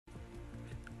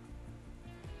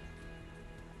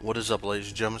What is up, ladies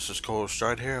and gentlemen? This is Cole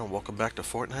Stride here, and welcome back to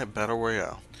Fortnite Battle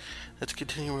Royale. Let's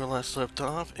continue where we last left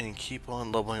off and keep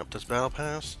on leveling up this battle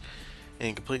pass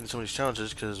and completing some of these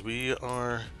challenges because we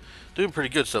are doing pretty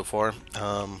good so far.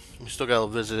 We still got to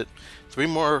visit 3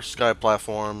 more sky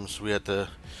platforms. We had to,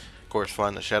 of course,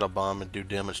 find the shadow bomb and do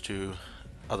damage to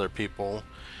other people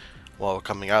while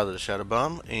coming out of the shadow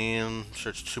bomb, and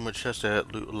search 2 more chests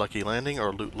at Loot Lucky Landing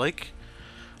or Loot Lake.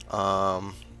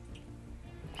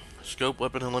 Scope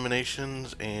weapon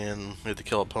eliminations, and we have to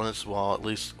kill opponents while at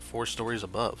least 4 stories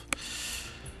above.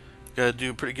 Gotta do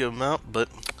a pretty good amount, but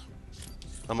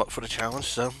I'm up for the challenge,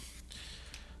 so let's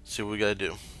see what we gotta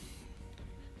do.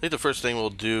 I think the first thing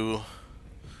we'll do,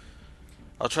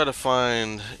 I'll try to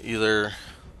find either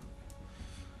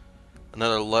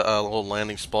another little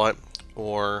landing spot,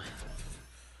 or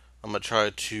I'm gonna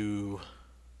try to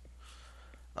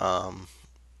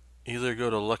either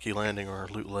go to Lucky Landing or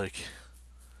Loot Lake.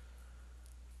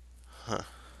 Huh.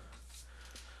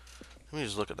 Let me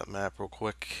just look at the map real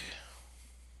quick.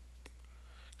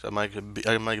 I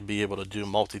might be able to do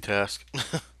multitask,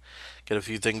 get a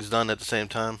few things done at the same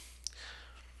time.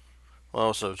 While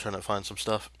also trying to find some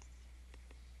stuff.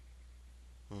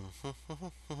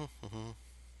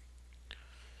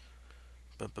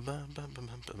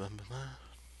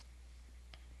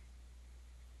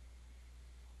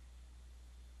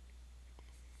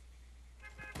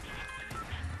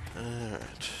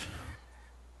 Alright.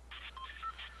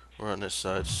 We're on this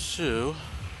side, so is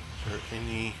there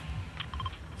any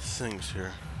things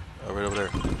here? Oh, right over there.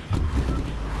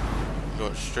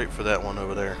 Going straight for that one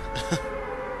over there.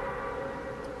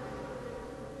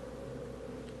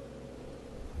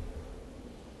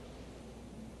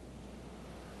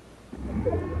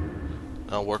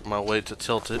 I'll work my way to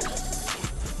tilt it.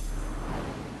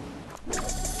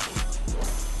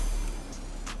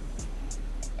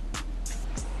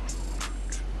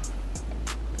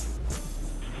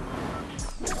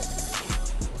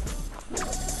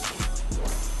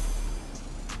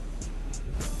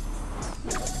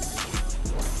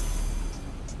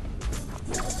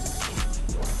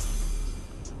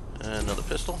 Another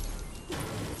pistol.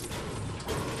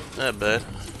 Not bad.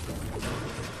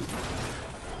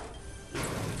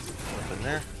 Up in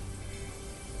there.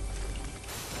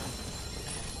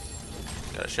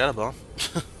 Got a shadow bomb.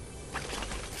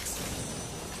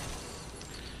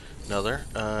 Another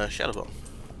shadow bomb.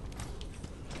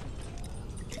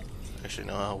 Actually,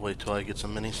 no, I'll wait till I get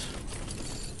some minis.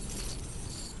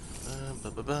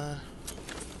 What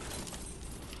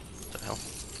the hell?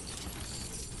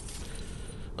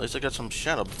 At least I got some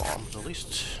shadow bombs. At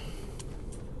least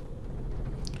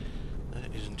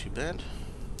that isn't too bad.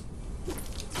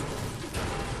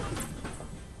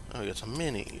 Oh, we got some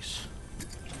minis.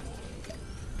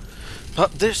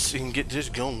 Pop this and get this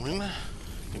going.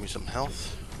 Give me some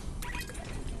health.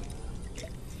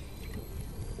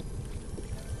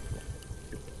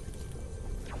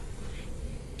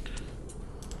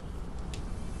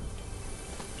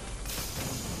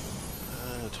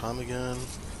 Time again.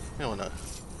 You know what not.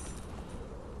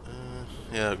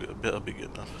 Yeah, that'll be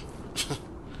good enough.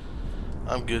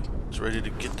 I'm good. Just ready to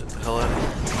get the hell out of here.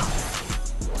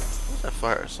 What's that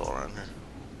fire I saw around here?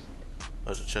 Oh,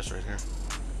 there's a chest right here.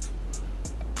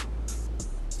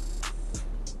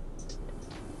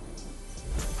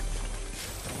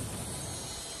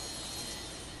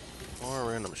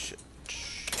 More random shit.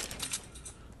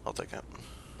 I'll take that.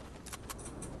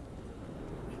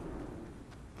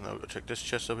 Now we'll go check this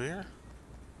chest over here.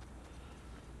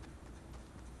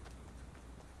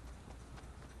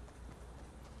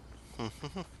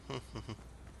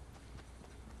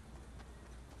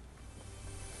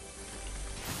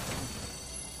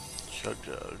 Chug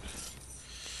jug.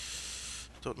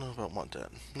 Don't know if I want that.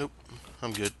 Nope,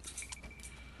 I'm good.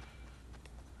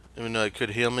 Even though it could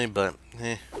heal me, but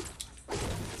eh.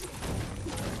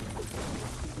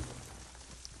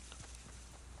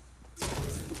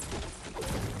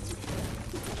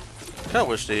 Kinda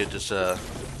wish they had just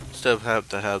instead of have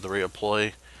to have the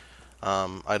redeploy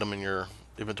item in your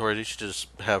inventory, they should just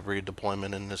have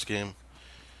redeployment in this game.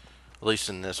 At least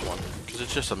in this one, because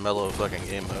it's just a mellow fucking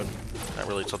game mode. Not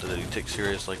really something that you take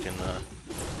serious like in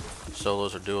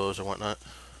solos or duos or whatnot.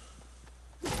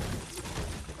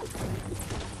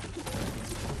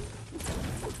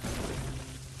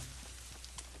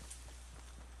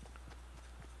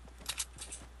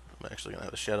 I'm actually gonna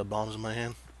have the shadow bombs in my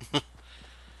hand.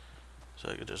 So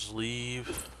I could just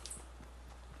leave.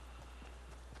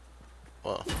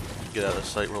 Well, get out of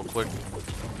sight real quick.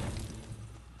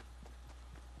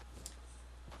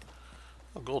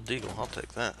 Oh, gold deagle, I'll take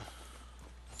that.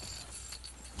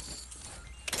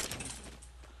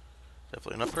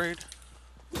 Definitely an upgrade.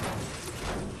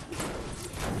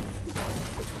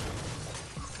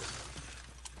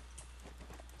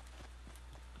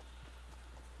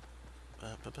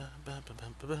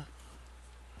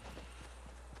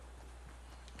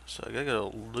 So I gotta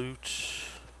go loot.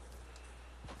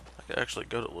 I could actually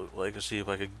go to Loot Lake and see if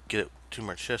I could get 2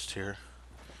 more chests here.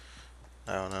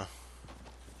 I don't know.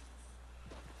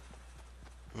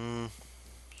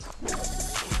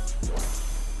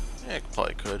 Yeah, I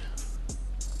probably could.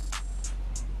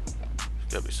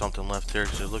 There's gotta be something left here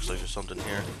because it looks like there's something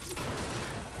here.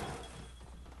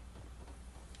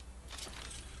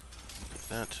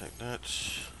 Take that.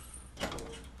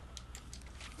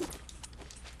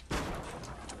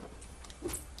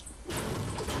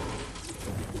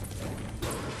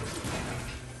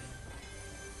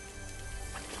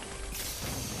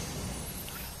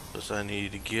 Plus I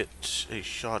need to get a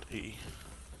shot E.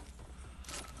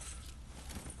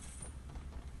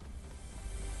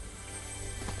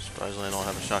 Surprisingly I don't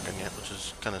have a shotgun yet, which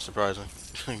is kind of surprising.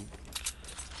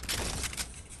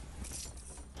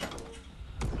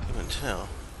 Even tell.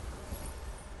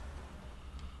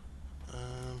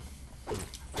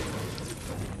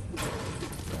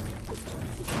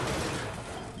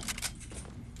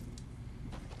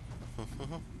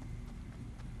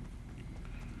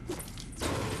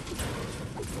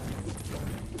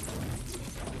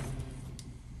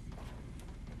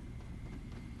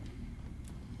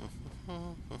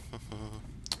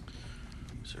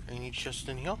 Is there any chest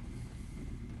in here?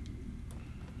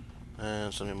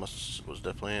 And something was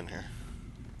definitely in here.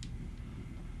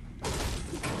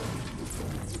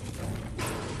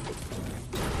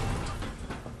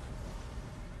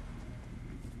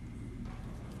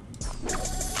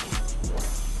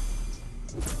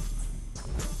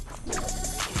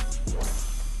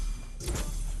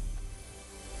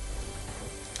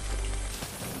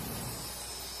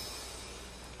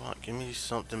 Come on, give me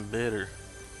something better.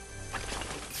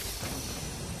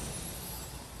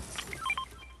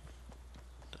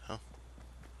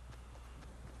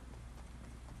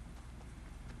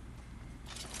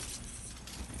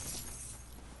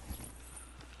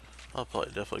 I'll probably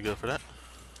definitely go for that.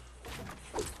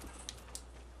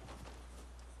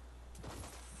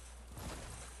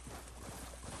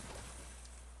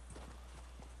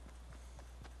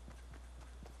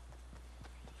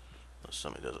 Unless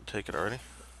somebody doesn't take it already.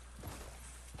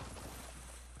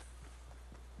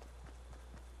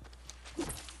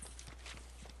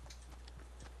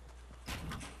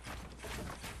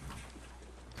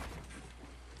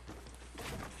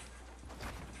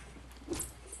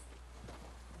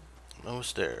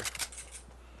 Almost there.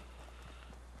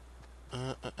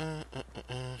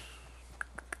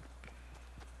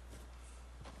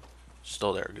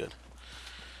 Still there, good.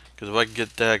 Because if I can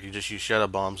get that, I can just use shadow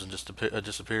bombs and just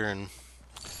disappear and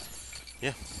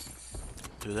yeah,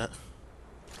 do that.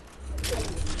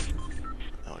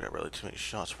 Oh, I got really too many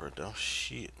shots for it though.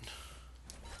 Shit.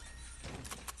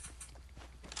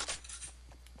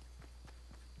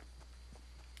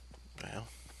 Well.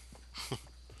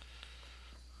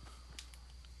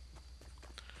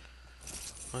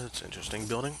 Well, that's an interesting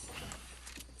building.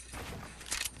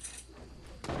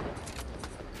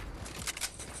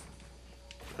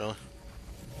 Really?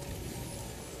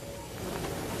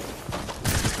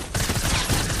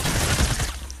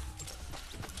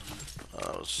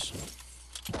 That was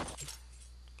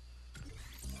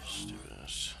stupid.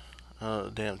 Oh,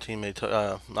 the damn teammate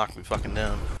knocked me fucking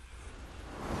down.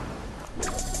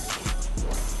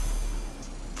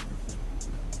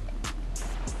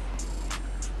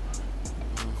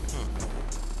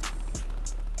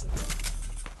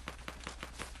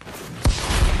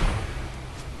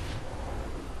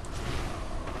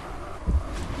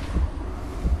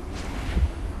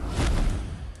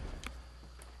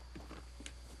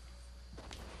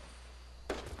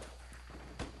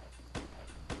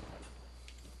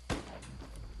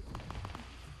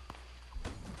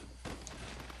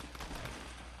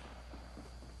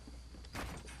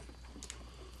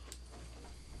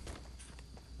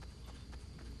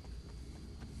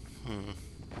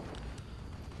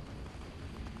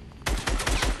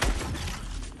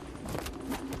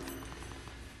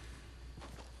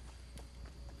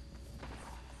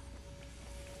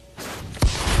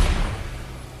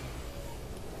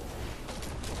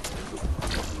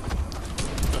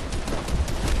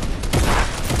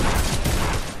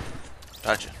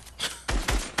 Gotcha.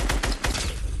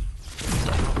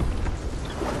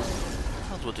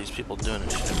 That's what these people doing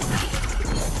and shit.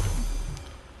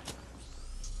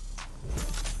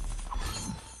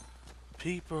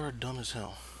 People are dumb as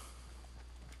hell.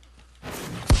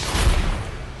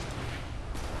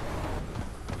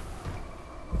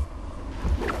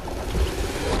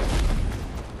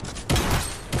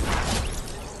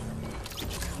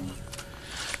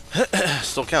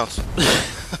 Still counts.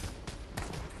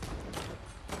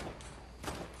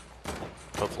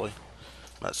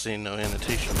 Not seeing no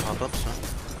annotation pop up, so.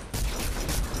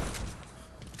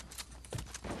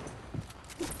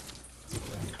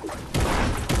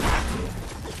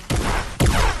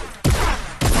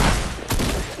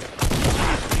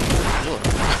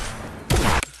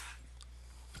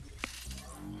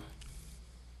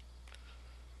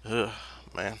 Ugh,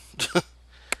 man.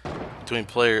 Between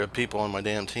people on my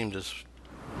damn team just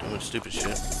doing stupid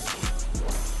shit.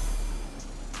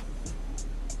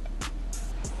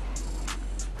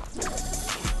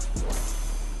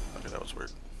 Okay, that was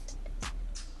weird.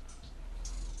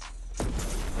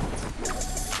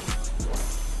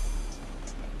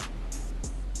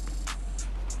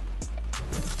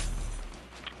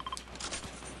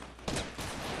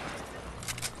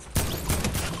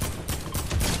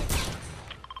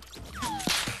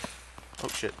 Oh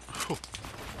shit. Whew.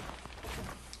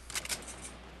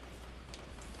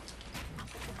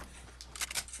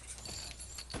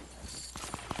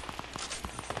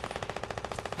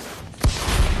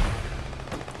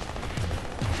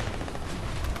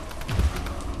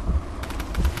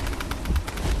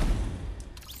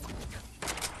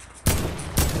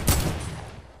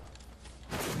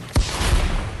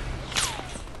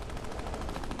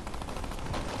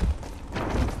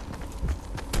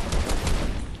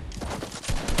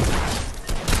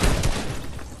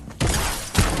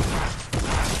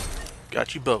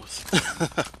 Got you both.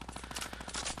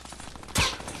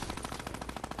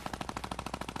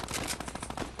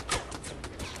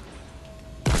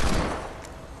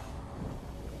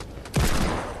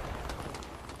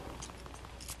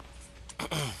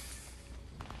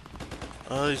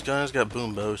 Oh, these guys got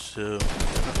boom bows too.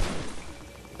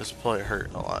 This play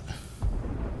hurt a lot.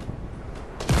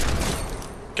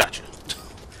 Gotcha.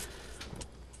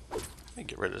 Let me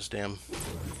get rid of this damn.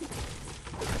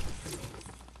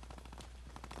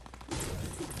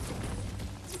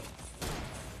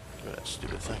 That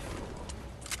stupid thing.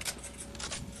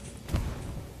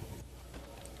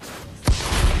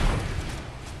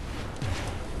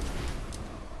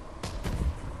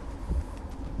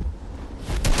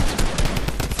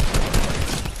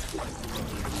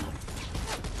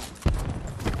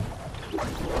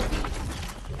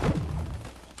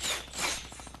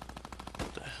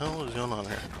 What the hell is going on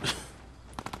here?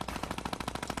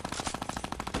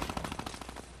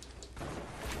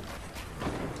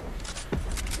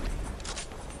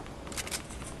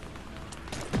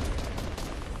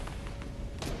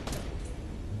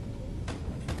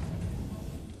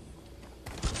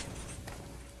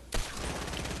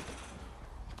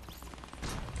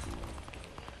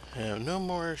 Have no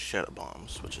more shadow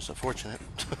bombs, which is unfortunate.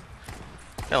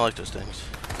 I like those things.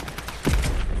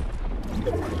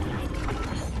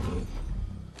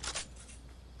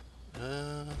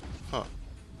 Huh.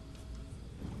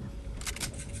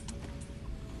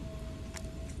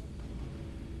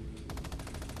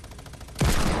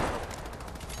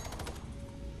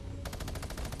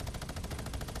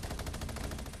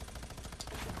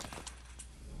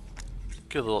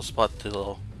 Good little spot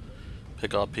to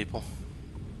pick off people.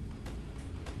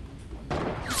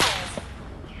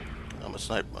 I'm a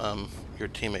snipe. Your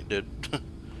teammate did.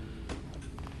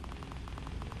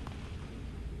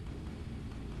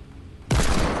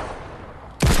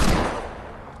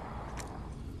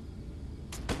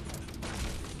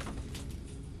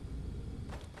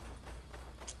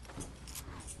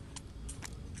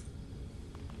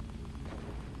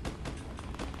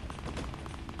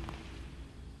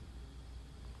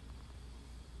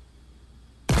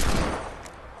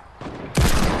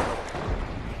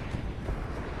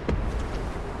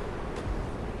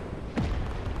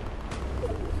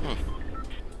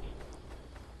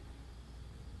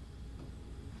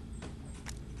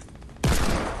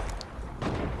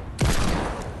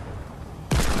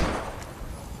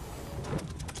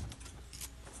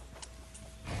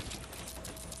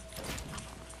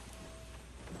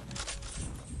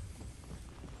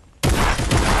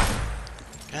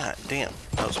 God damn,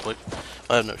 that was quick.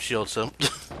 I have no shield, so.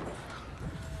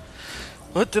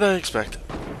 What did I expect?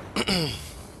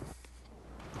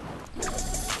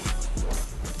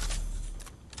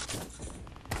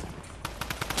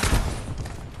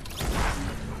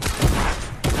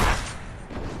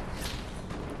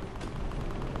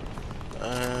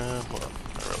 Well,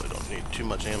 I really don't need too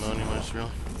much ammo anyways,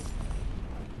 really.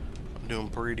 I'm doing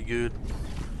pretty good.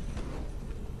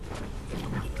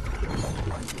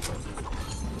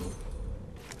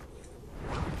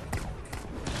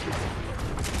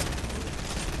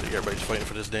 Everybody's fighting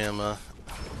for this damn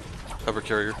hover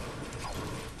carrier.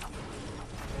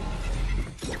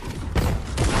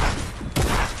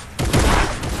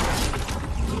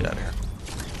 Get out of here.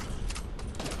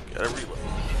 Gotta reload.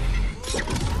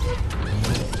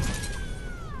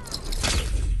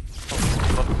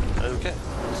 Okay.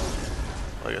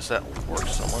 Well, I guess that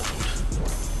works somewhat.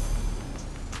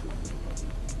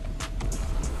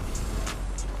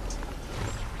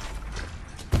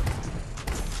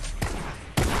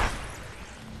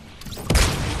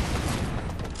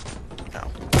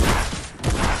 Ow.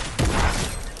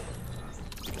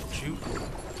 Got you.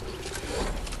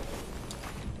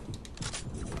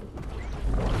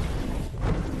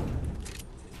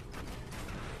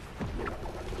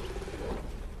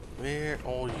 Where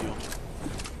are you?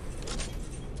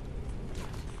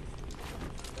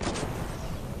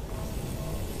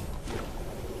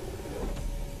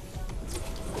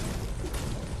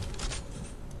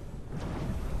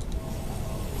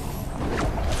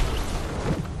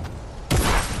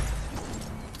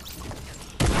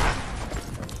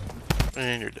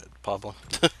 And you're dead, Pablo.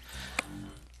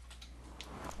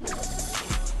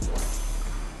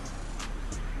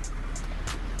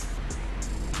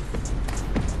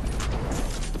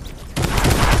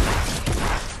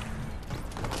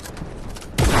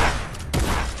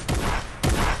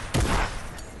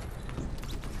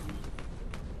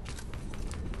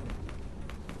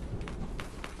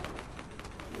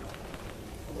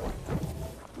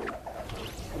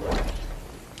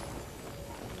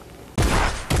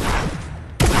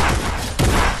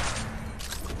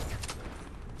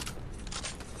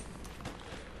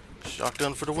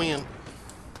 Shotgun for the win.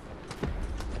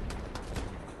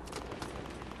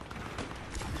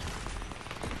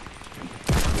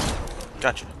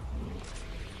 Gotcha.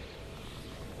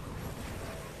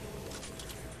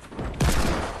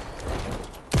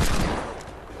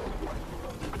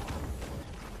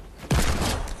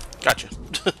 Gotcha.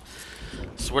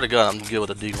 Swear to God, I'm good with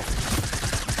a deagle.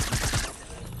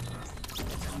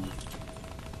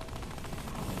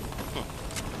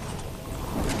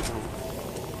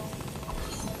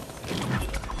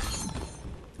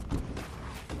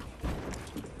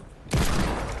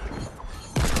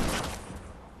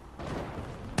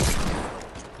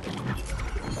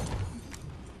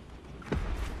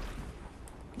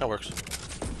 That works.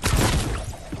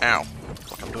 Ow.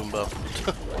 Fucking boom bow.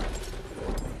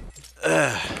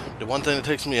 The one thing that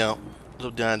takes me out is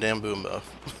a goddamn boom bow.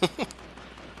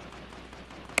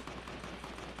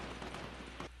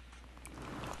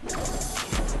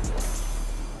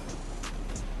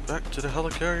 Back to the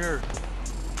helicarrier.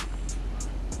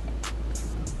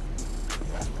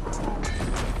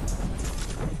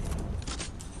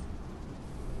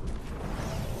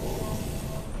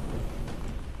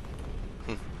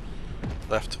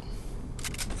 Left.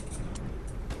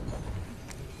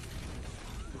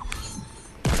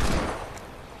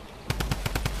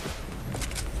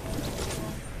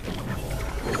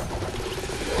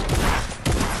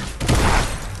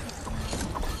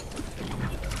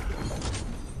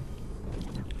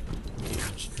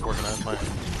 Just organize my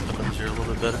weapons here a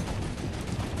little bit better.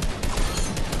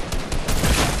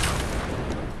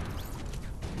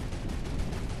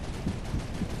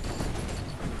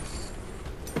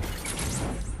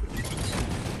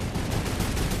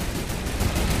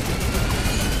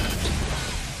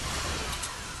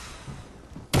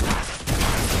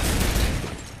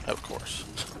 Of course.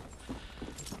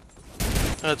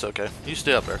 That's okay. You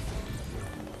stay up there.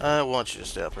 I want you to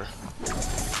stay up there.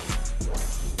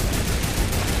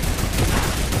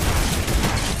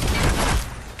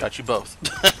 Got you both.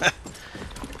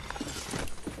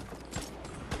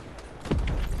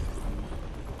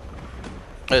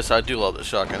 Yes, I do love the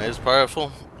shotgun. It is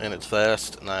powerful, and it's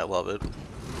fast, and I love it.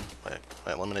 Wait,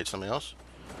 I eliminate somebody else?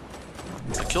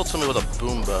 I killed somebody with a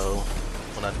boom bow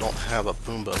when I don't have a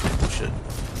boom bow. Oh, shit.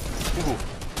 Ooh.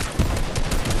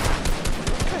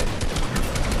 Okay.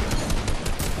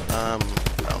 I don't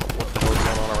know what the hell's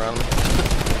going on around me. I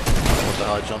don't know what the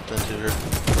hell I jumped into here.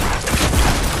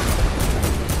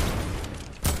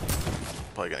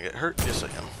 Probably gonna get hurt? Yes, I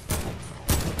am.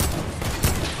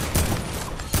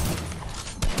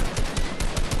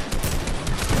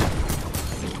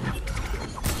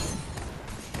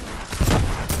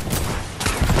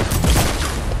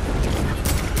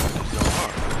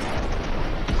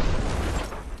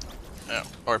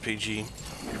 RPG.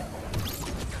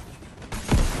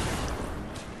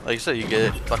 Like you said, you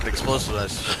get fucking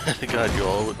explosiveness. God, you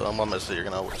all. I'm gonna say you're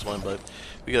gonna always win, but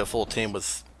if you get a full team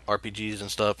with RPGs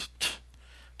and stuff,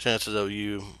 chances of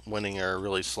you winning are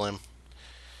really slim.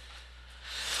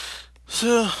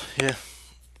 So yeah,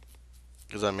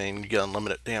 because I mean, you get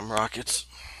unlimited damn rockets.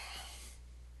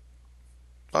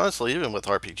 Honestly, even with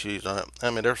RPGs, I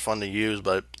mean they're fun to use,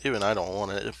 but even I don't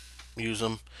want to use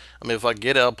them. I mean, if I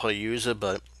get it, I'll probably use it,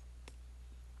 but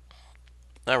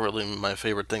not really my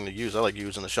favorite thing to use. I like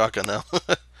using the shotgun now.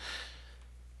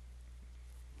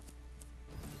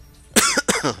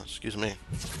 Excuse me.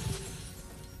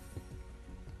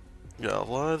 Got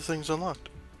a lot of things unlocked.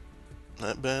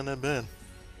 Not bad, not bad.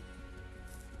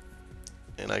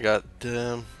 And I got,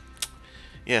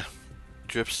 yeah,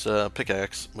 Drip's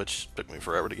pickaxe, which took me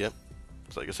forever to get.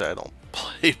 Because like I said, I don't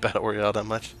play Battle Royale that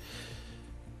much.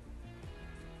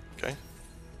 Okay.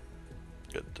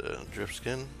 Got the Drip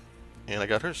skin. And I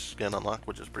got her skin unlocked,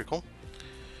 which is pretty cool.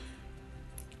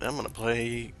 I'm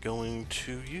going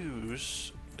to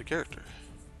use the character.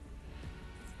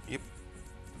 Yep.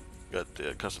 Got the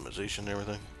customization and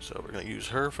everything. So we're going to use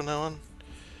her from now on.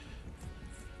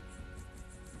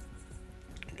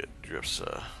 Get Drip's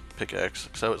pickaxe,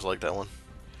 because I always like that one.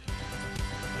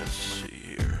 Let's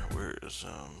see here. Where is,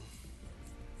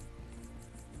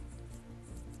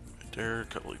 right there,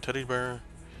 cuddly teddy bear.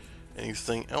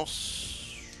 Anything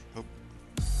else? Nope.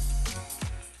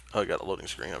 Oh, I got a loading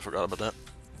screen. I forgot about that.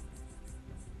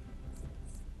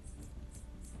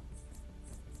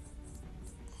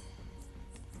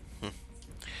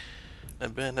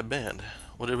 Not bad, not bad.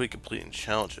 What did we complete in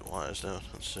challenge-wise, though?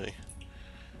 Let's see.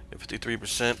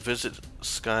 53% visit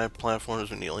sky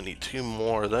platforms. We only need 2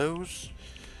 more of those.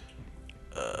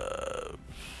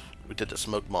 We did the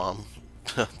smoke bomb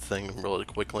thing really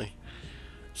quickly.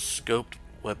 Scoped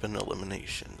weapon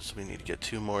eliminations. We need to get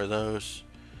 2 more of those.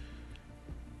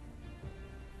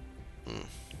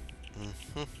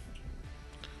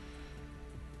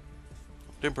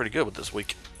 Doing pretty good with this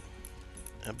week.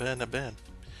 Not bad, not bad.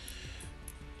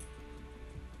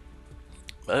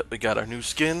 But we got our new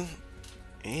skin,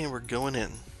 and we're going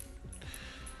in.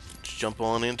 Let's jump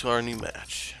on into our new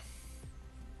match.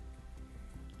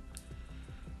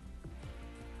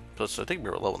 Plus, I think we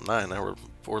were level 9, now we're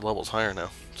 4 levels higher now.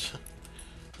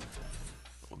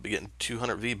 We'll be getting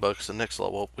 200 V-Bucks the next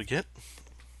level up we get.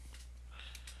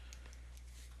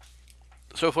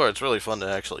 So far, it's really fun to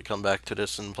actually come back to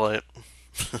this and play it.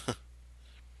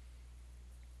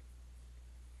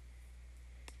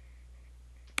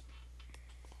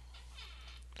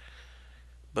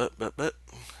 But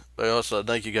I also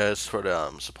thank you guys for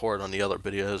the support on the other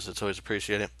videos. It's always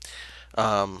appreciated.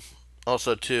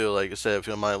 Also, too, like I said, if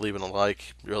you don't mind leaving a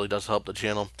like, it really does help the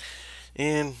channel.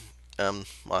 And I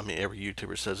mean, every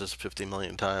YouTuber says this 50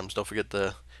 million times. Don't forget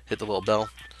to hit the little bell.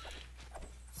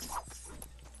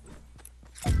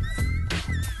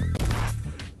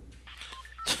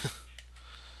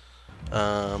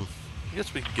 I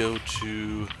guess we could go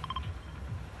to.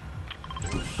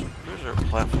 Where's our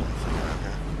platform thing around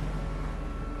here?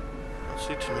 I don't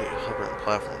see too many hovering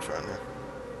platforms around here.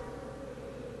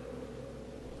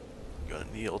 Got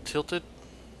a Neo tilted.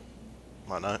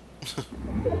 Why not?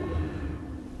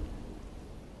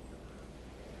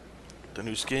 The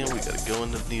new skin, we gotta go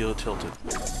into Neo tilted.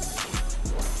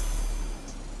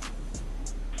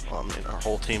 Oh, I mean, our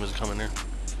whole team is coming here.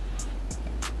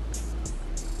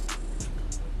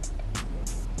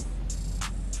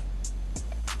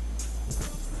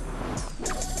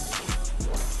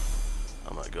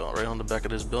 I'm gonna go right on the back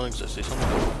of this building because I see something.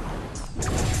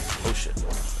 Oh shit.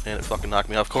 And it fucking knocked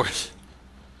me off course.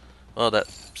 Oh, that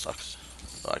sucks.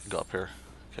 Oh, I can go up here.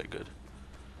 Okay, good.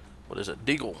 What is it?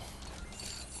 Deagle.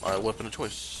 My weapon of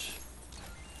choice.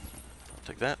 I'll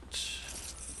take that.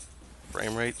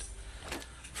 Frame rate.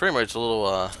 Frame rate's a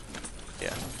little,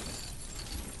 yeah.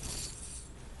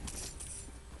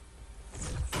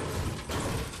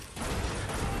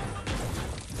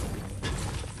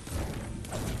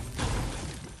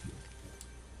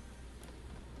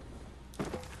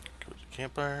 Go to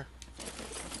campfire.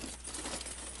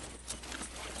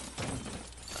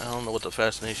 I don't know what the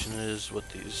fascination is with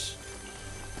these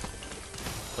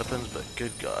weapons, but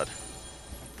good God.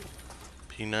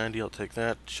 P90, I'll take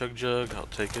that. Chug Jug, I'll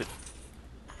take it.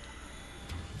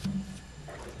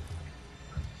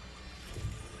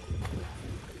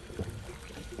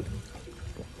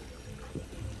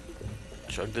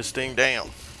 Chug this thing down.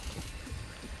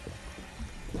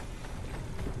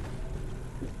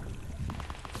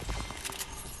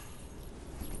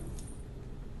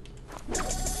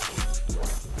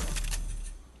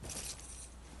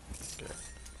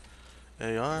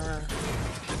 AR.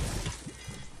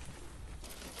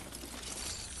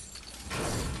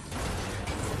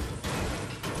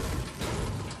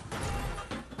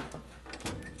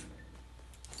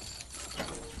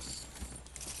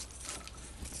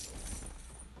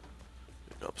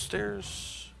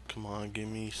 Upstairs. Come on, give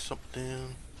me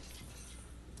something.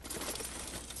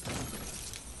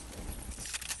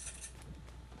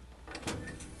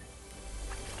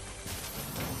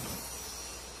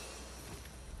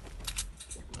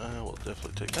 I will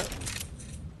definitely take that.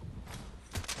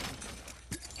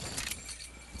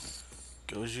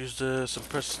 Goes use the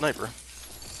suppressed sniper.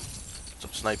 It's a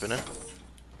sniping it.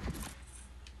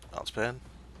 Bounce pad.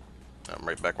 I'm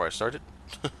right back where I started.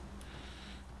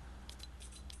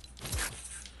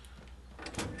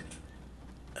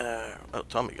 Oh,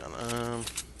 Tommy gun.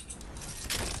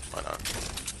 Why not?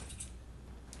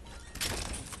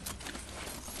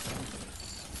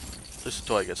 Just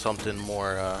until I get something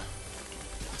more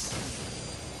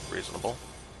reasonable.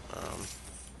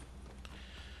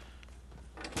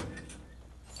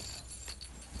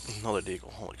 Another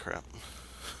deagle. Holy crap.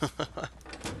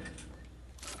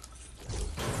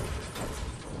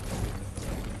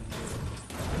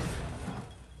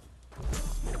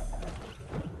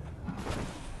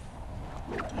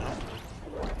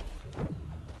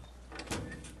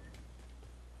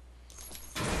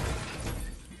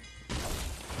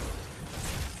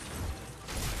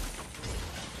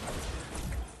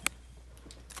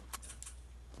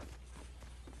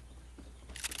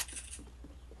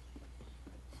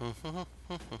 I'll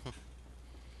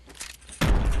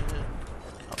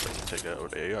take that over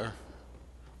to AR.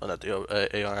 Oh, not the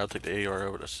AR, I'll take the AR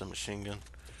over to some machine gun.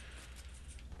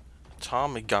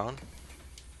 Tommy gun.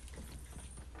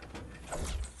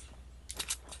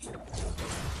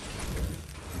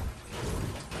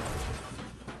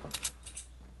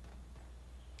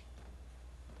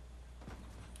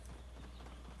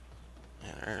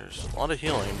 Yeah, there's a lot of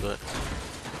healing, but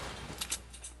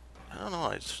I don't know,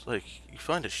 it's like you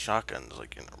find a shotgun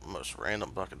like in the most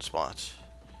random fucking spots.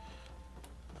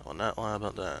 I will not lie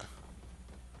about that.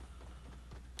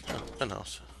 Oh, what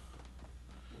else?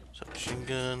 Some machine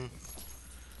gun.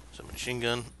 Some machine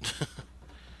gun.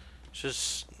 It's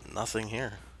just nothing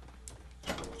here.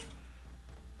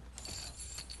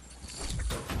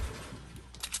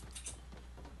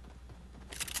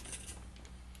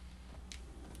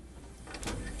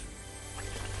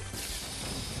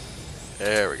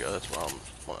 There we go, that's what I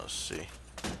want to see.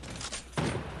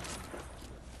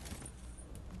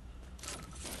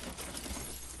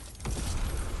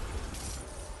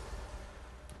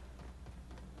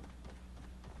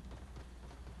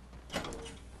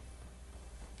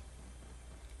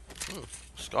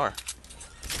 Scar.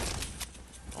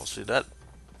 Don't see that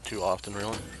too often,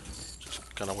 really.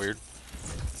 Just kind of weird.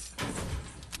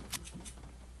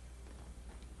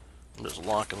 I'm just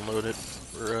lock and load it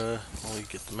for when we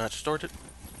get the match started.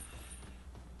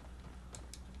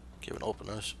 Can't even open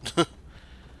this.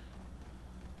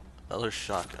 Another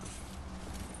shotgun.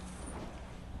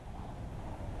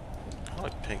 I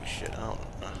like pink shit. I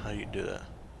don't know how you do that.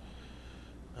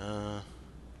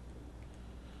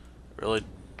 Really?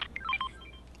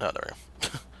 Oh, there we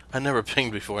go. I never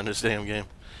pinged before in this damn game.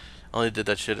 I only did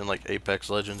that shit in like Apex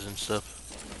Legends and stuff.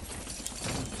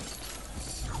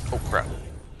 Oh crap.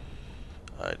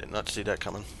 I did not see that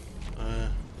coming.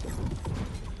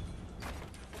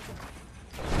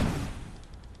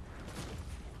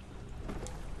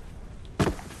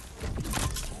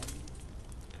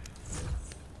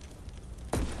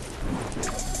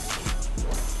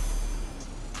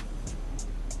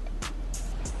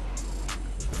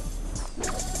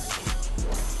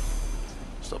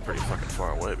 Still pretty fucking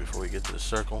far away before we get to the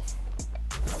circle.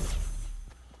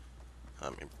 I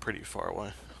mean, pretty far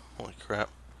away. Holy crap.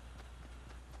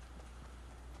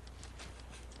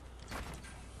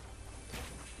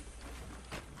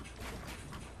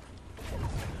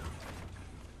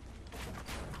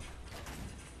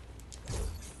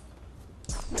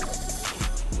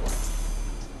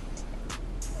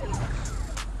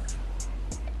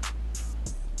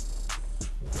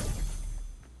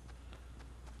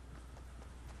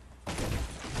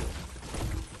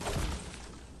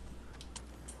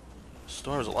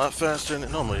 Storm's a lot faster than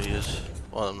it normally is.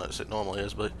 Well, I'm not saying it normally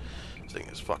is, but this thing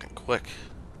is fucking quick.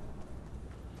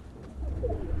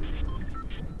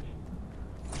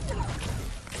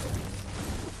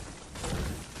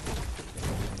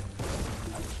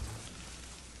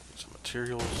 Some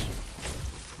materials.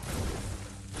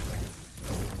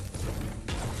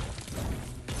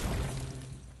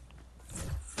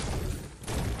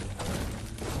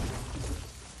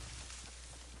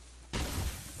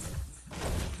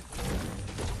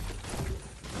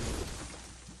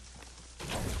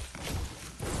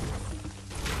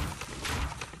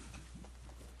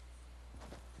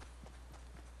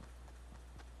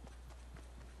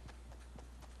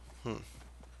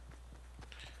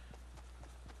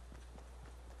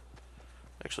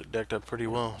 Actually decked up pretty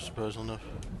well, supposedly enough.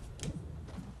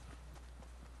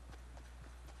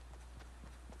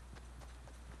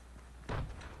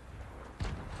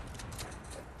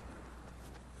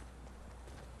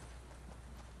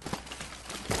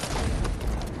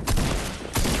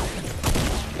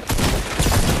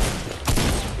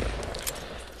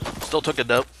 Still took a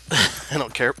dope. I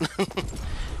don't care.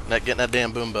 Not getting that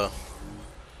damn boom bow.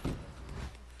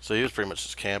 So he was pretty much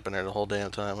just camping there the whole damn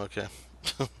time. Okay.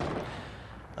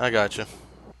 I got you.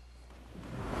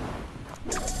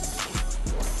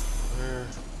 Where?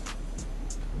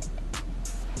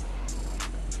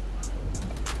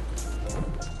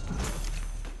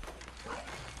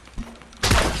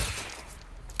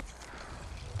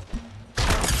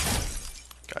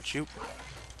 Got you.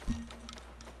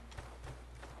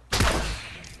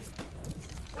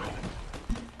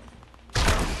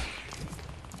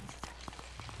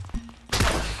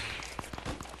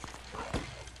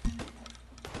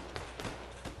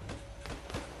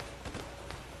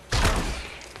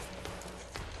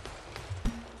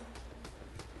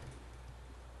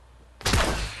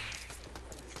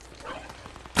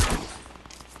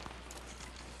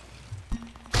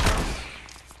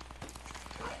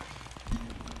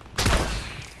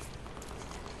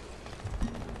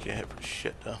 Can't hit for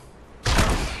shit though.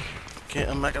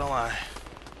 I'm not gonna lie.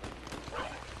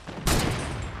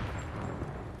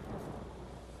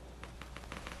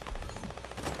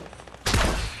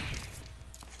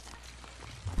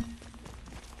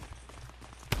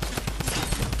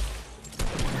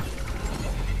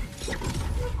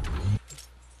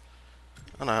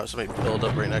 I don't know how somebody build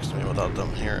up right next to me without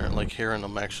them hearing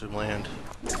them actually land.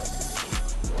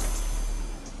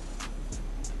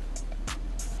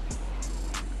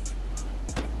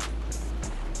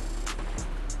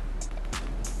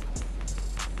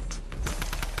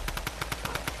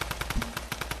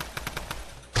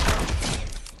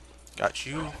 Got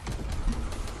you.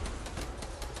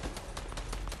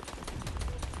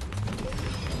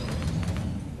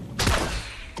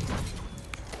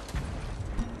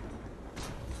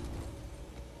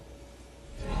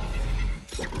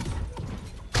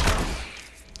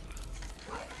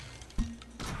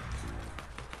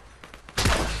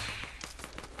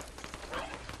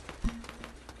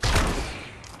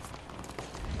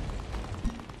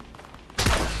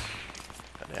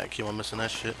 Yeah, I keep on missing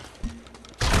that shit.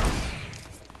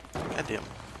 Goddamn.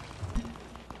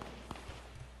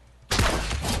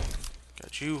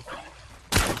 Got you.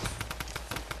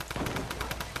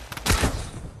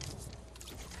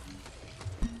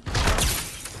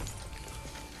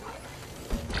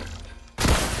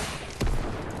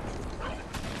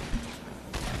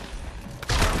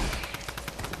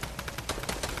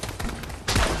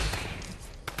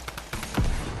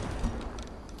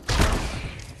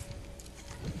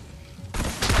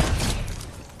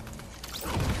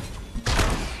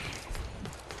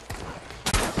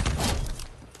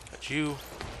 You.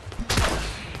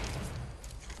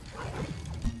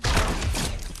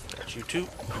 Got you too.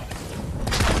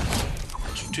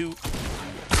 Got you too.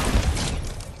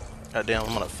 God damn,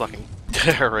 I'm on a fucking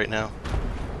tear right now.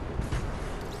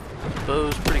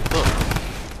 Bow's pretty close.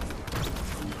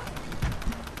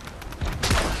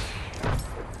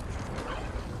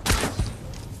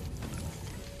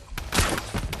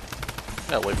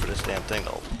 Gotta wait for this damn thing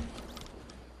to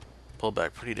pull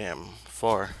back pretty damn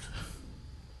far.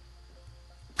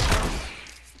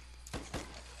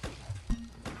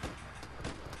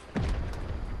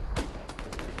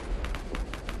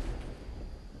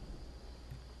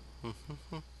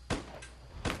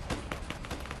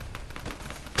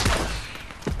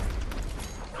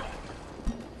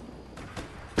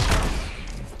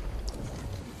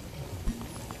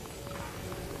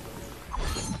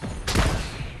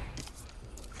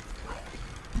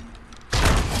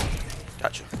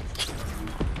 Gotcha.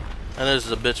 I know this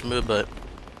is a bitch move, but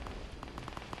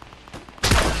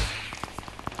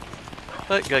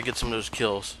gotta get some of those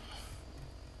kills.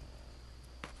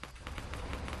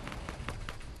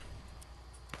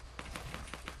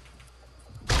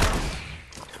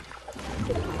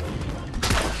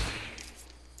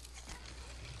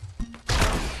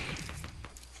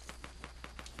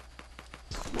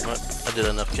 But I did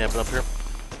enough camping up here.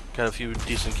 Got a few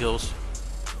decent kills.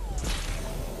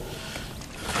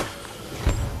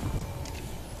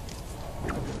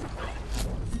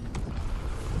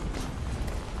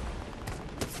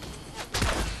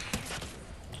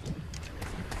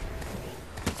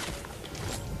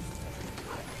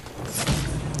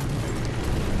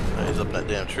 He's up in that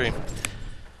damn tree.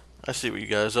 I see where you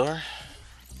guys are.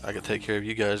 I can take care of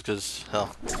you guys because,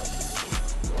 hell.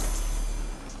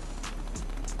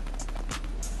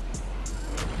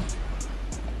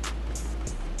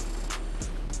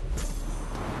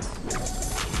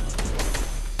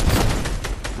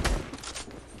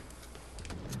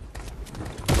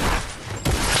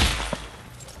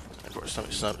 Of course,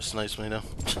 somebody snipes me now.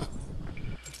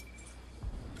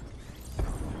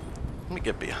 Let me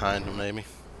get behind him, maybe.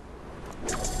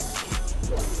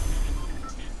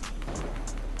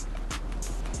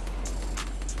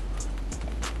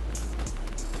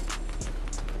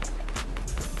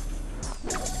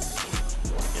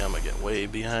 way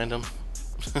behind him.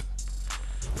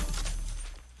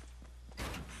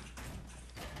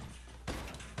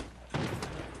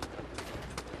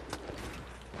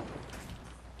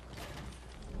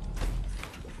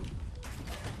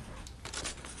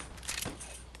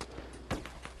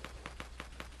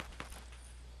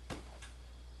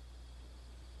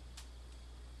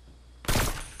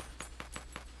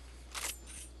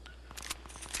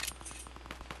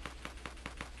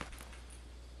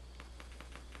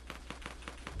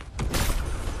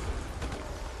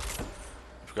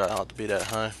 Forgot how to be that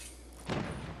high.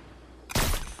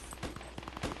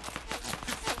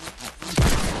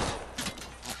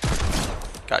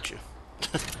 Got you.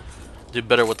 Do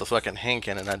better with the fucking hand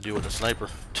cannon than I do with the sniper.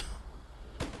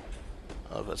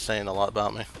 Oh, that's saying a lot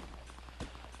about me.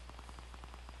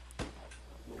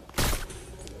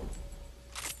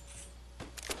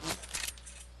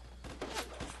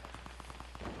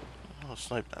 Oh,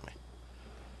 sniped at me.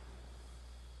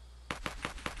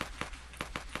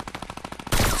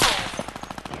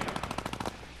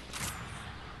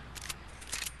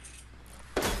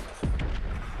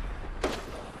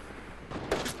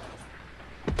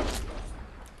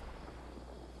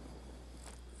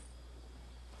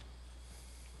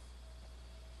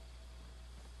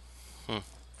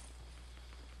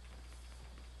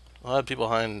 A lot of people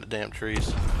behind the damn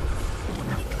trees.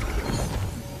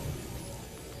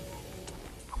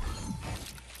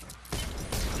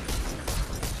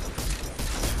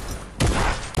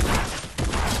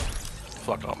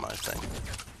 Fuck all my thing.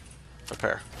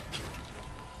 Repair.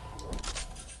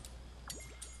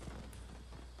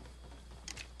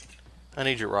 I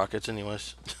need your rockets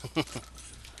anyways.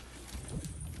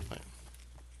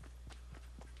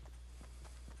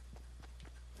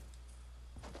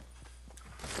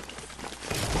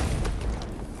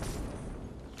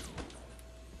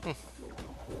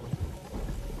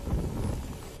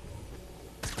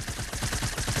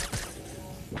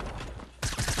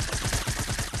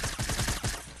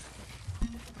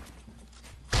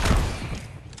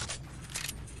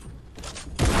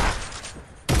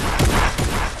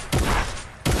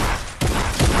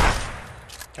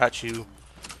 Got you.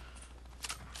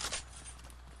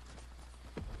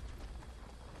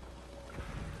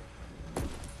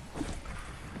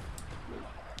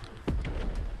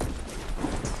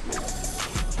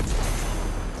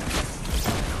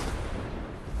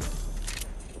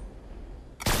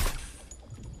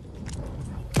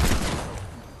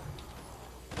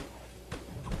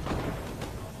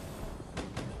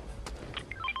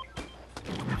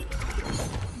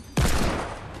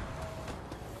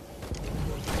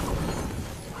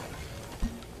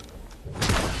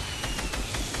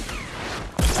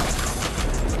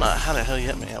 How the hell you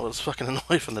hit me? I was fucking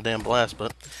annoyed from the damn blast,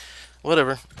 but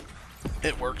whatever.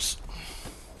 It works.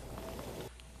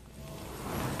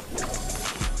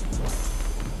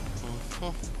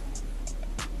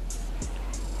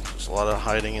 There's a lot of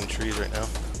hiding in trees right now.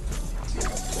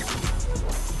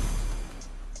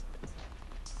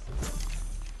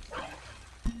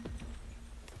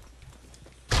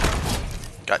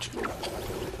 Gotcha.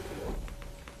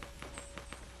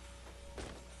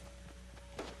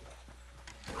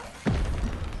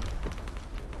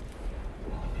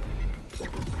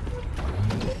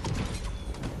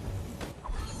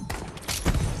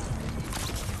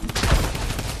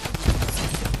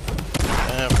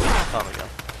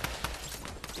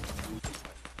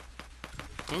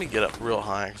 Let me get up real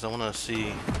high because I want to see.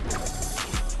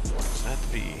 I have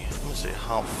to be. Let me see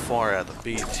how far I have to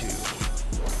be to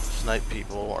snipe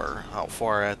people, or how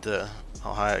far I have to,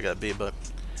 how high I gotta be. But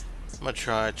I'm gonna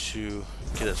try to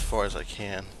get as far as I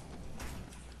can.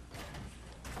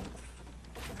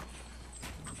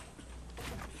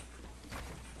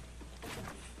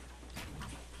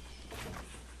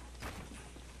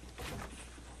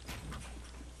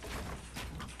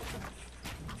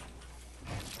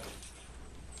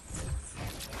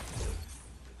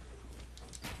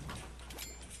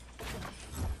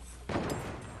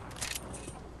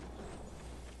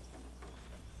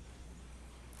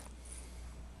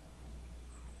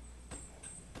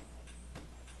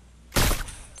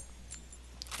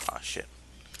 Shit.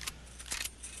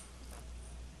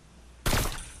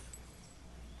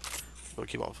 We'll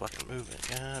keep on fucking moving.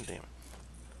 God damn it.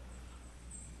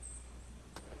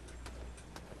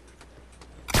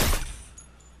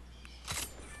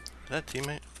 Is that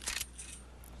teammate?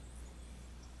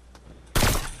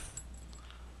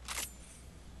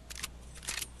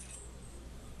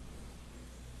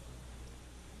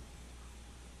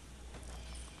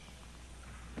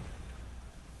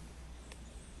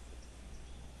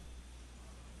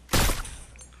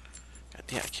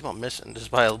 Yeah, I keep on missing just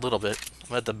by a little bit.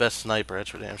 I'm at the best sniper,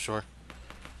 that's for damn sure.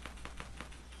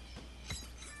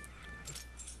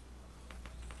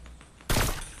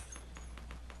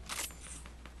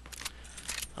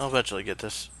 I'll eventually get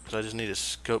this, because I just need a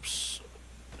scope's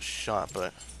shot,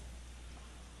 but...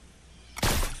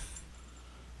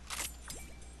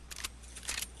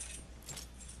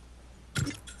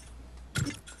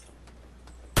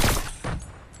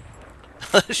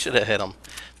 I should have hit him.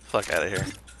 Fuck out of here.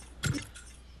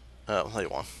 Oh, there you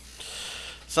go.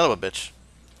 Son of a bitch.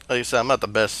 Like I said, I'm not the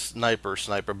best sniper,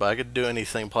 but I could do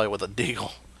anything probably with a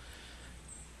deagle.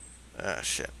 Ah,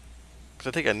 shit. Because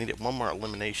I think I needed one more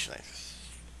elimination.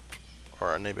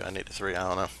 Or maybe I needed 3, I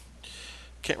don't know.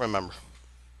 Can't remember.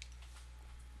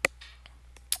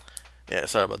 Yeah,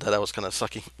 sorry about that. That was kind of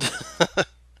sucky. I'm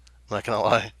not gonna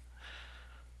lie.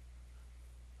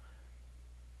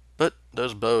 But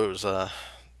those bows,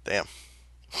 damn.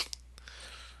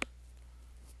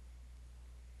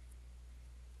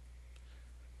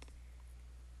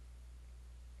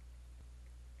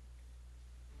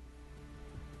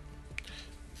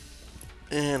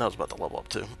 And I was about to level up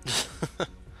too.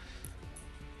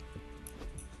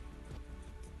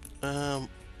 Let's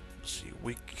see,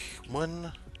 week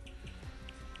 1.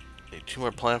 Need 2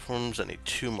 more platforms. I need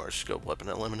 2 more scope weapon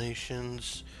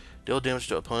eliminations. Deal damage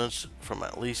to opponents from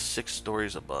at least 6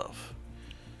 stories above.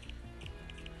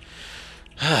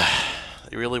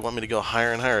 They really want me to go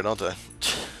higher and higher, don't they?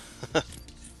 The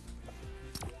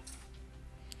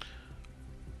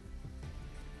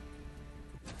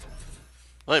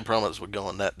only problem is with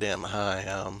going that damn high.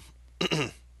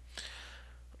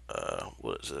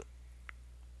 What is it?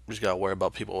 You just gotta worry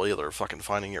about people either fucking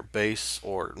finding your base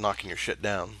or knocking your shit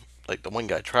down, like the one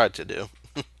guy tried to do.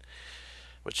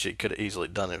 Which he could have easily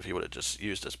done if he would have just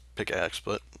used his pickaxe,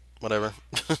 but whatever.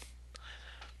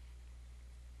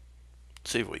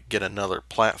 See if we get another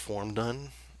platform done,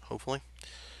 hopefully.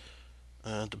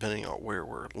 Depending on where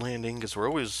we're landing, because we're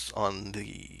always on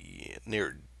the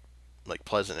near, like,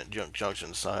 Pleasant and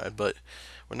Junction side, but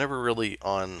we're never really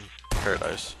on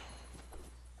Paradise.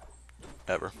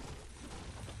 Ever.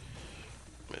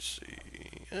 Let's see.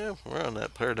 Yeah, we're on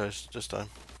that Paradise this time.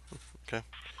 Okay.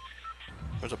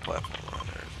 There's a platform right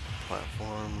there.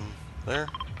 Platform there.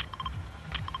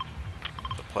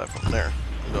 The platform there.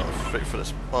 I'm going straight for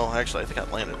this. Well, actually, I think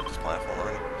I landed at this platform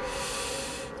already.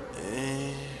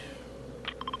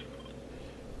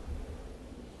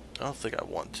 I don't think I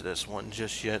want to this one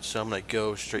just yet, so I'm going to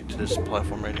go straight to this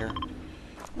platform right here.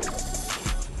 I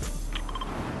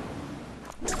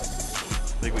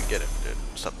think we get it, dude.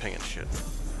 Stop pinging shit.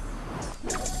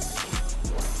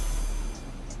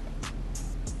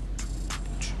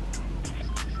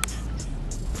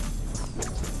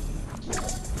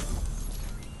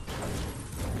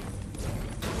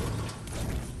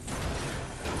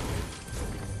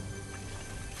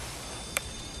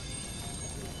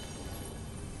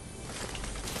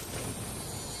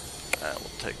 I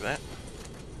will take that.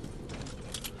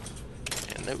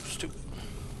 And those 2.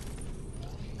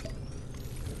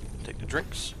 Take the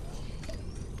drinks.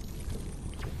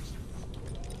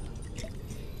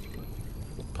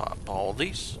 Pop all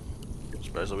these.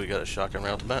 Especially we got a shotgun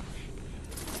right off the bat.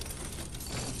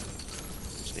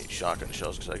 Just need shotgun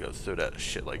shells because I go through that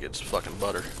shit like it's fucking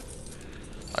butter.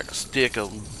 Like a stick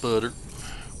of butter.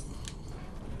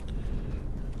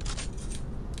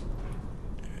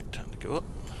 Alright, time to go up.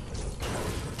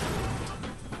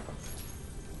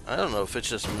 I don't know if it's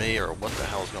just me or what the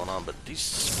hell's going on, but these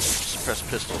suppressed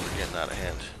pistols are getting out of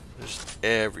hand. Just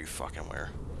every fucking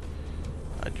where.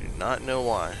 I do not know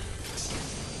why.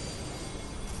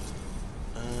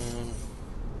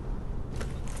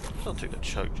 I'll take the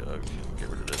chug jug and get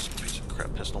rid of this piece of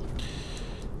crap pistol.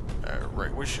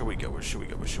 Alright, where should we go? Where should we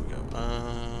go? Where should we go?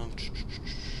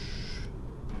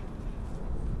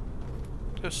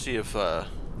 Let's see if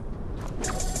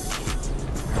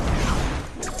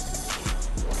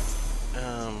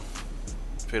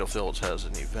Fatal Fields has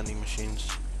any vending machines.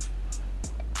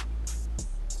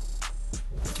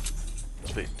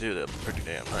 If they do, that'd be pretty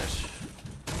damn nice.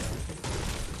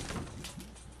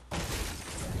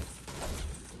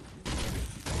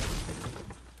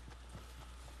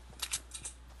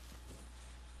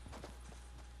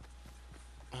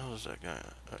 How's that guy?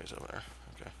 Oh, he's over there.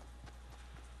 Okay.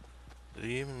 Did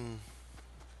he even...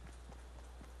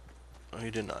 Oh, he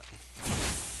did not.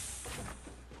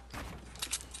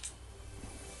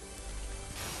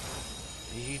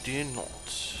 He did not.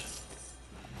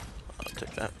 I'll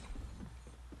take that.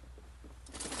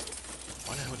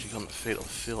 Why the hell would you come to Fatal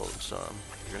Fields?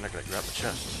 You're not gonna grab the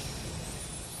chest.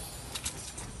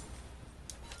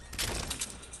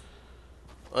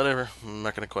 Whatever. I'm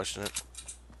not gonna question it.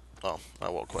 Well, I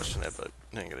will question it, but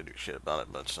I ain't gonna do shit about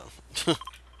it. But so.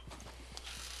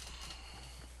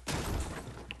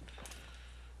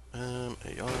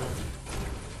 AR.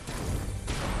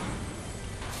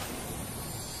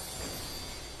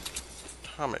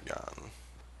 atomic gun.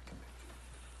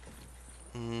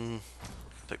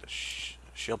 Take the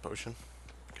shield potion.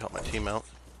 Help my team out.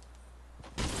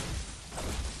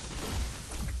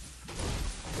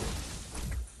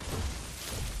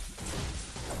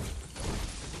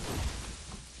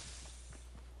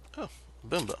 Oh,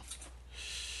 boombo.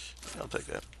 I'll take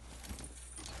that.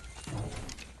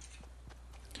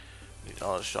 Need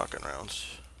all the shotgun rounds.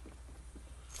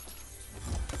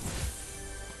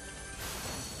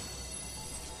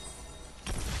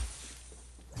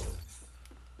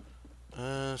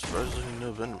 Surprisingly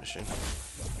no vending machine.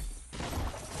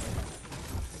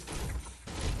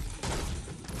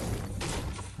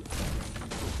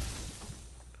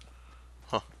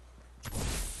 Huh.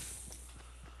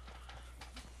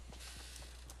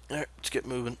 Alright, let's get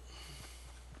moving.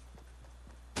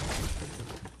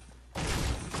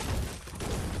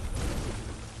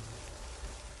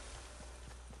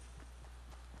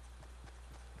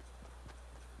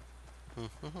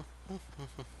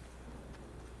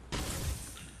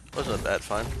 Wasn't a bad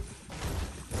find.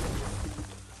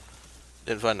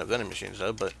 Didn't find no vending machines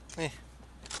though, but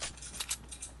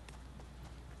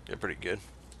they're pretty good.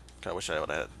 Kinda wish I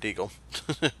would have had a deagle.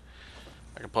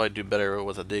 I could probably do better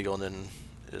with a deagle than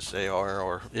this AR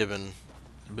or even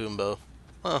boom bow.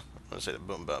 Well, I'm gonna say the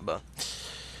boom bow, but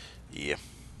yeah.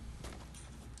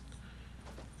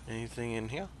 Anything in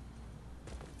here?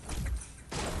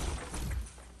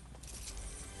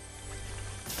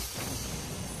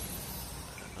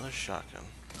 Another shotgun.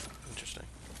 Interesting.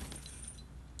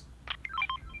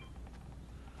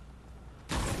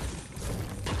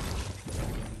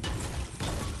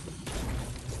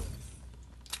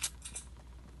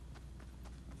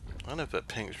 I don't know if that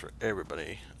pings for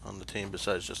everybody on the team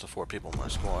besides just the 4 people in my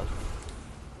squad.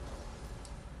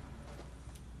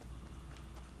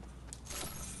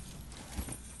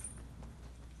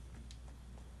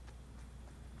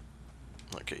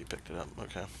 Okay, you picked it up.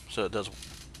 Okay, so it does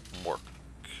work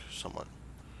somewhat.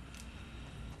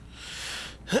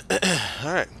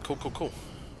 Alright, cool.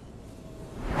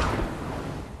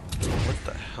 What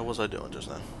the hell was I doing just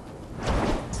now?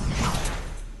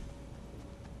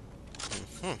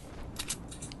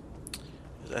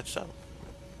 Is that so?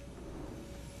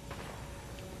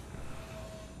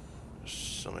 There's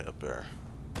somebody up there.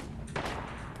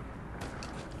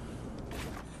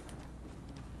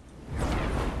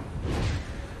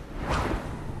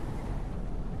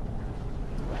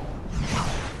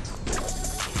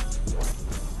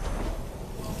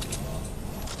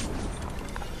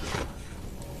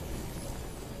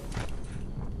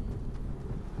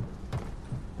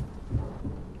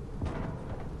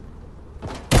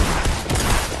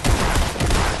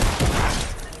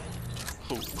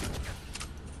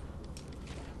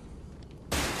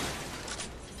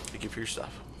 Thank you for your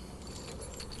stuff.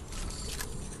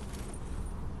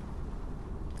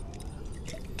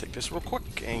 Take this real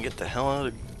quick and get the hell out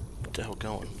of the hell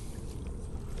going.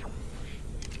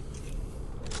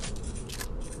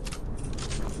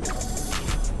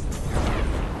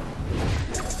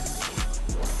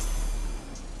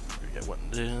 We got one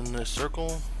in this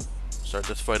circle. Start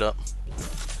this fight up.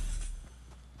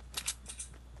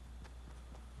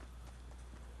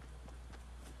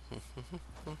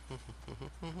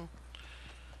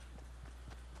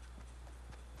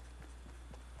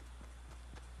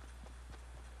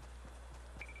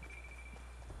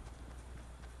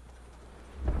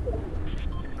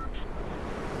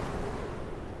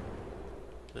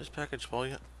 This package full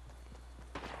yet?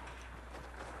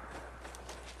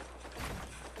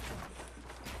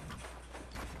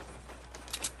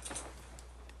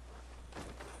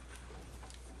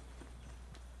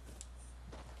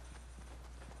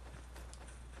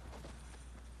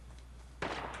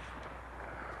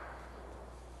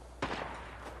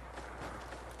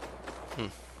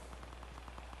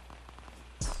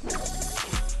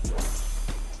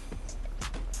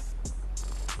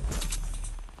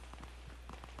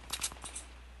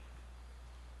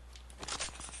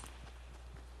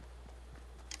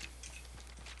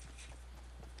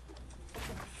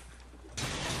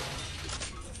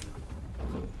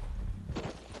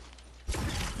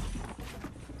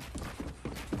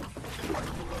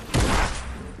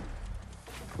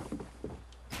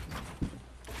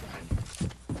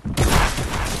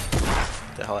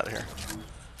 The hell out of here.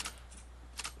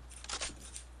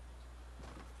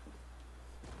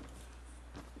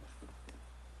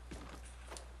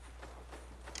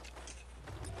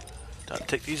 Time to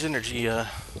take these energy,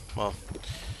 well,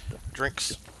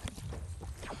 drinks.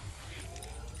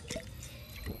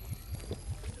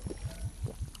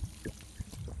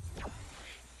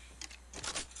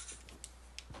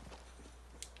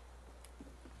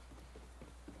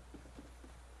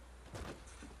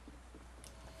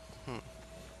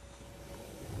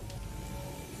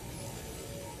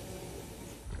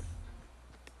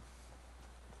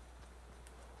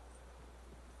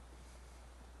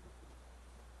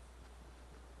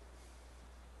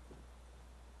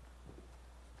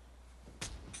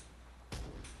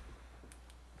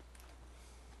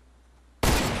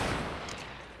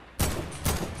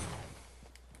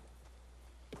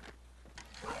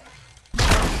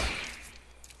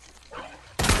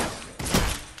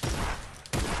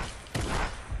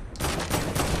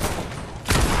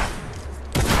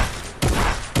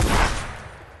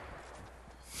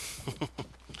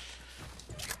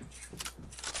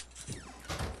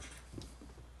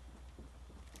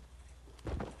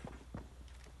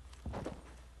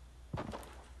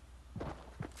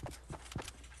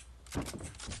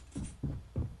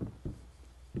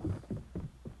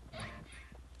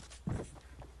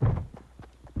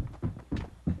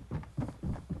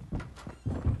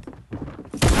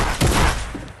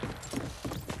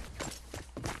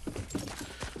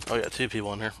 Oh, yeah, two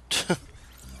people in here.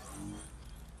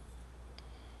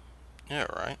 Yeah,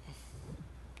 alright.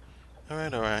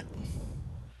 Alright, alright.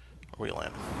 Where we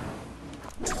land?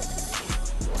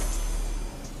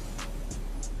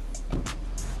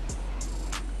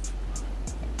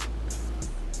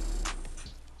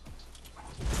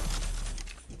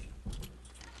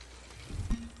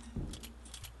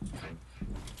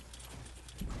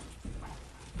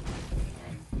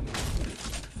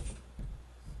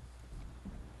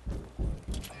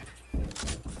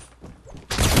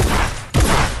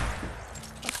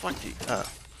 Fuck the,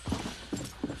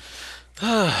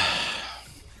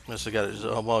 Must have got his,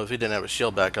 well, if he didn't have his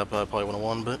shield back up, I probably would have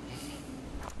won, but...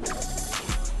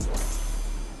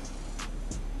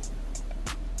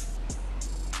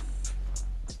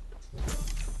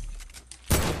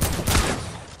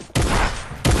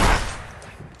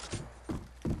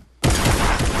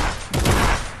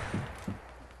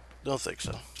 Don't think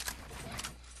so.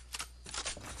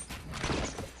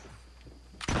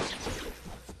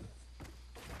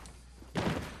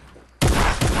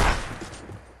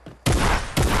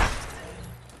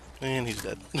 And he's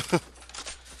dead.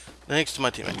 Thanks to my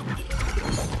teammate.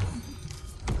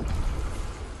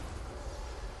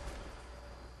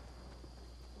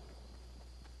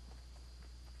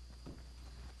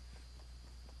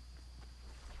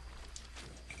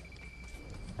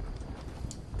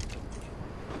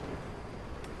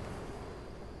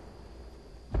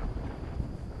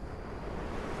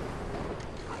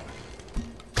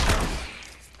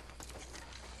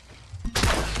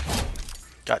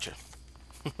 Gotcha.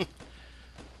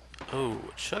 Oh,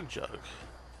 a chug jug.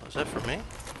 Was that for me?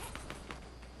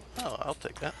 Oh, I'll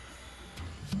take that.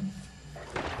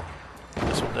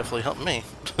 This will definitely help me.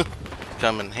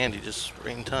 Come in handy just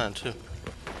right in time, too.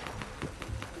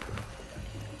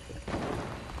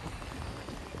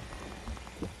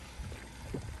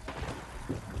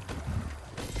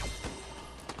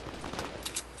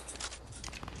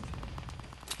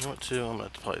 You know what, too? I'm going to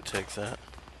have to probably take that.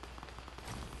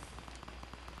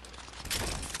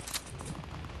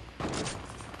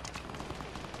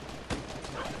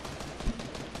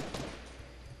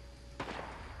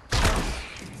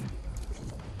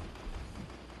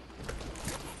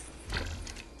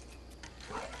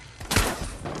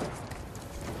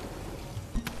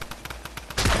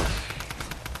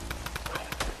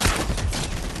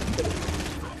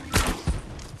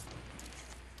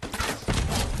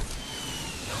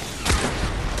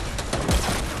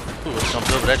 Ooh, it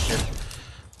jumped over that shit.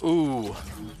 Ooh,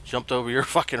 jumped over your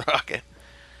fucking rocket.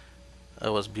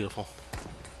 That was beautiful.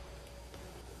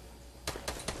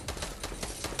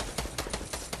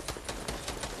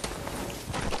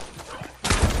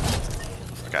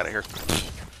 Fuck out of here.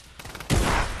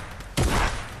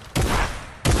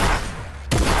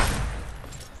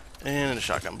 And the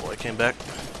shotgun boy came back.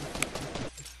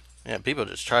 Yeah, people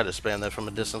just try to spam that from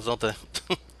a distance, don't they?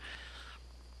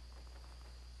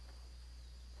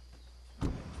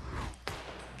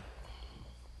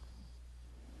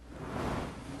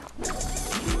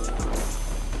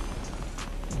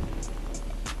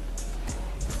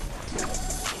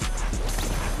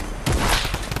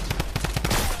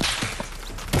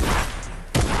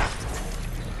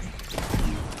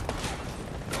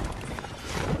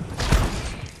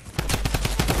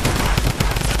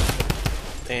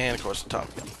 And of course the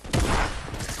top gun.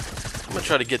 I'm gonna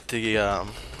try to get the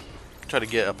try to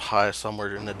get up high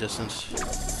somewhere in the distance,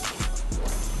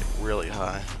 like really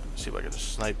high. See if I can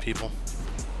just snipe people.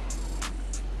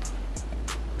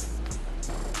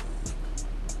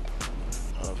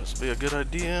 I don't know if this will be a good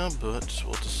idea, but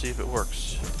we'll just see if it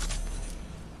works.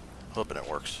 Hoping it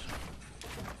works.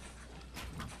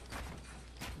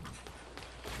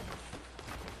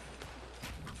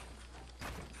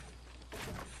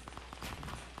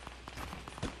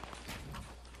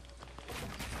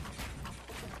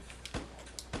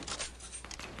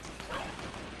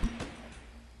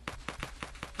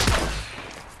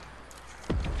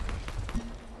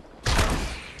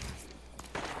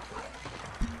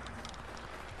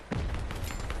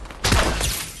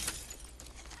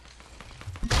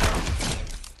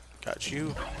 Got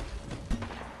you.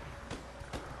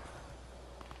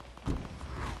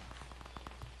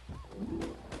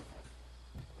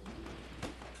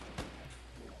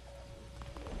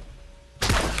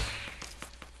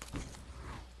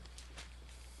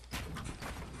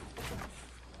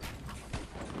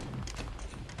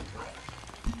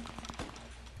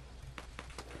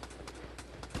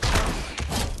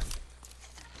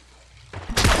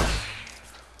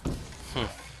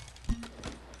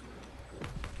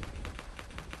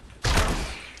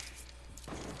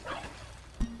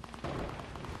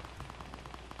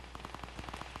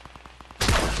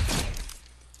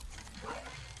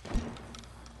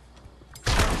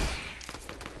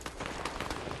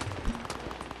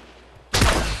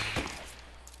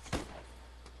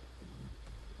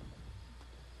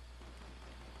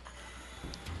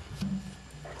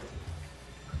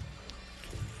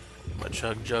 My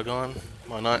chug jug on.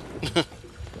 Why not? Well,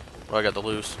 I got the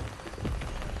loose.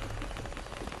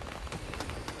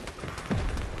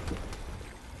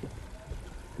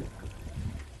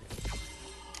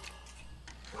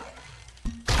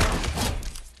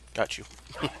 Got you.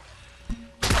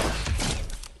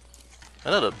 I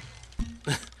know the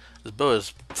this bow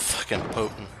is fucking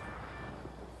potent.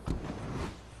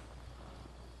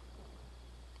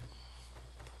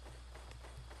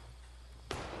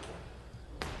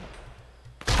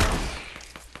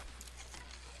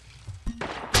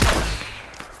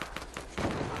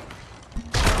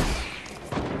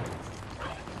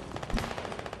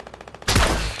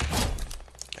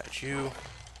 Got you.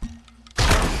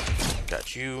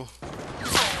 Got you.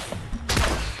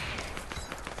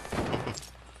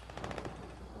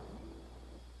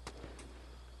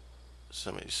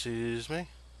 Somebody sees me.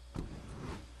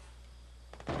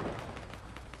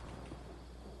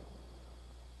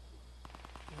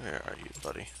 Where are you,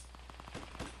 buddy?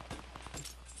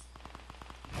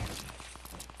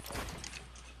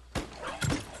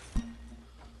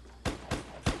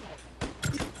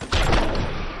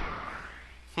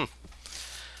 I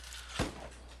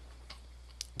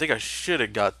think I should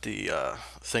have got the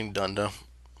thing done though.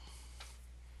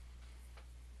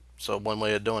 So one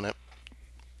way of doing it.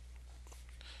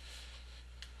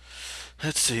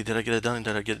 Let's see, did I get it done?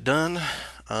 Did I get it done?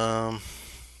 I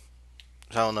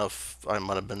don't know if I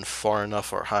might have been far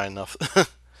enough or high enough. I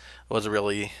wasn't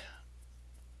really.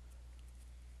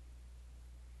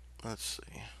 Let's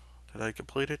see. Did I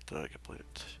complete it? Did I complete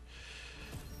it?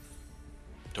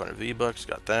 200 V-Bucks,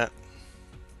 got that.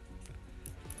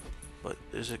 But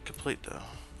is it complete though?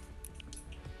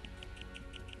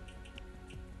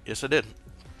 Yes, I did.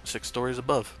 6 stories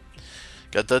above.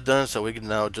 Got that done, so we can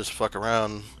now just fuck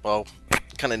around. Well,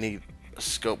 kind of need a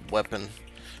scope weapon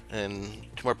and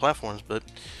 2 more platforms, but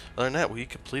other than that, we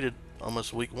completed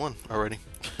almost week 1 already.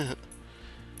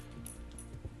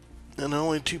 And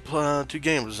only two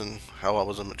games, and how I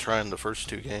wasn't trying the first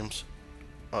 2 games.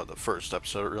 Oh, the first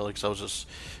episode, really, because I was just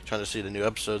trying to see the new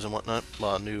episodes and whatnot.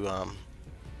 Well, new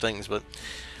things, but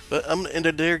I'm gonna end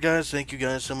it there, guys. Thank you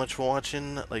guys so much for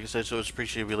watching. Like I said, so it's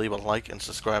appreciated if you leave a like and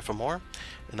subscribe for more,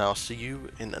 and I'll see you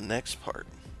in the next part.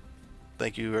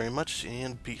 Thank you very much,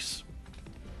 and peace.